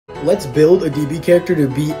Let's build a DB character to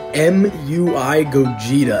be MUI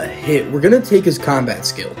Gogeta. Hit. We're gonna take his combat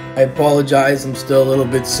skill. I apologize, I'm still a little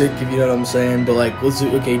bit sick, if you know what I'm saying, but like, let's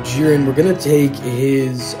do, okay, Jiren, we're gonna take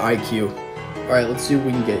his IQ. Alright, let's see what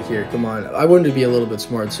we can get here. Come on. I wanted to be a little bit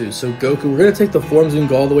smart too. So Goku, we're gonna take the forms and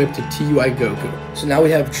go all the way up to TUI Goku. So now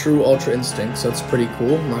we have true Ultra Instinct, so that's pretty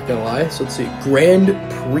cool, I'm not gonna lie. So let's see. Grand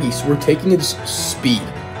Priest, we're taking his speed.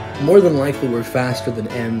 More than likely, we're faster than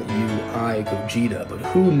MUI Gogeta, but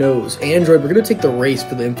who knows? Android, we're going to take the race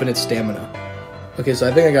for the infinite stamina. Okay, so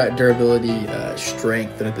I think I got durability,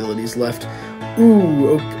 strength, and abilities left.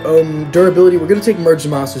 Ooh, durability, we're going to take Merge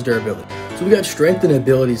Monster's durability. So we got strength and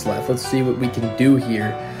abilities left. Let's see what we can do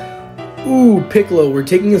here. Ooh, Piccolo, we're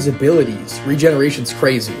taking his abilities. Regeneration's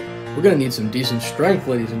crazy. We're going to need some decent strength,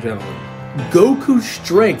 ladies and gentlemen. Goku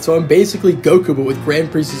strength, so I'm basically Goku, but with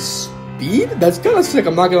Grand Priest's speed? That's kind of sick,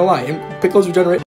 I'm not gonna lie. And Piccolo's regenerate.